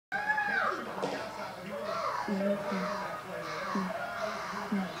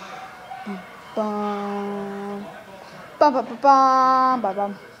Bum. Bum bum bum bum bum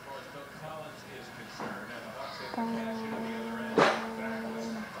bum.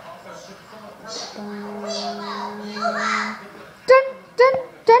 Dun dun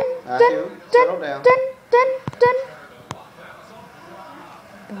dun dun dun dun dun dun.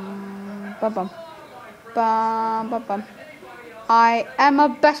 Bum bum bum bum bum. I am a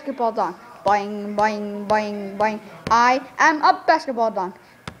basketball dunk. Boing boing boing boing. I am a basketball dunk.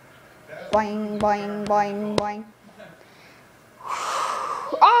 Boing boing boing boing.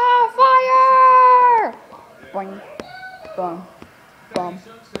 Ah, fire! Boing, bum, bum,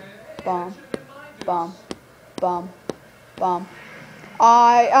 bum, bum, bum, bum.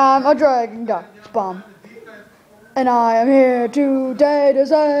 I am a dragon duck, bum, and I am here today to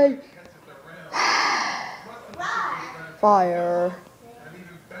say, fire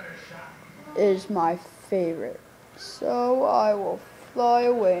is my favorite. So I will fly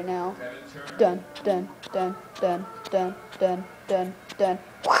away now. Dun dun dun dun dun dun dun dun.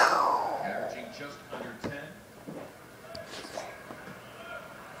 Averaging just under 10.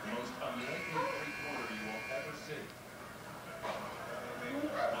 The most unlikely three-pointer you will ever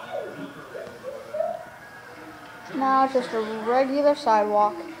see. Now just a regular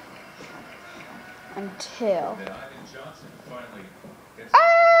sidewalk until.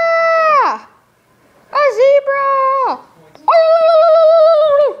 Ah! A zebra! Ah!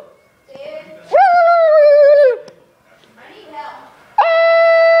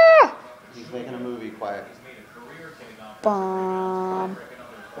 He's making a movie, quiet. Bum.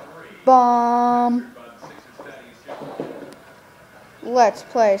 Bum. Let's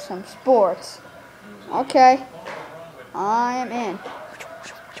play some sports. Okay. I am in.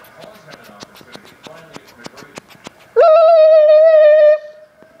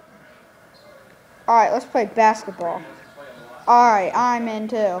 Alright, let's play basketball. Alright, I'm in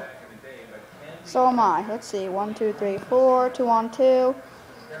too. So am I. Let's see. 1, 2, 3, 4. 2 on 2.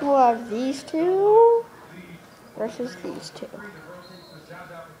 We'll have these two versus these two.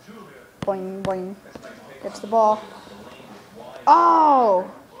 Boing, boing. Gets the ball. Oh!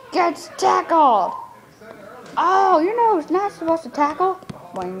 Gets tackled! Oh, you know who's not supposed to tackle?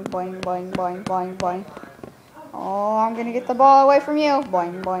 Boing, boing, boing, boing, boing, boing. Oh, I'm gonna get the ball away from you.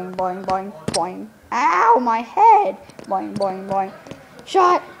 Boing, boing, boing, boing, boing. Ow, my head. Boing, boing, boing.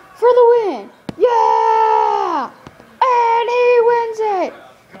 Shot for the win. Yeah! And he wins it.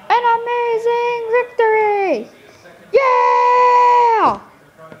 An amazing victory. Yeah!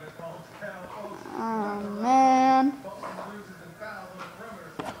 Oh, man.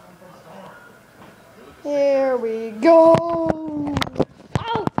 Here we go. Oh,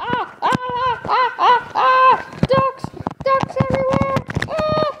 ah, ah, ah, ah, ah, ah. Ducks, ducks everywhere.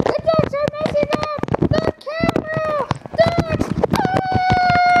 Ah, the ducks are messing up the camera. Ducks.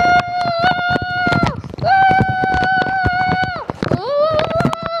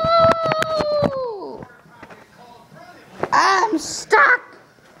 I'm stuck.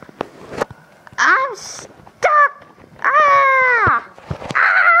 I'm stuck. Ah!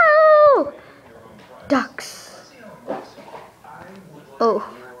 Ow! Ducks. Oh.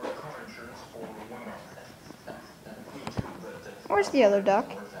 Where's the other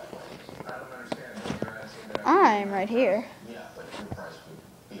duck? I'm right here.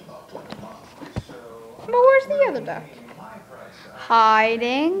 But where's the other duck?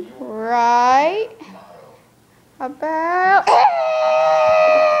 Hiding right about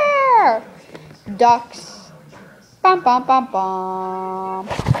here. Ducks. Bum bum bum bum.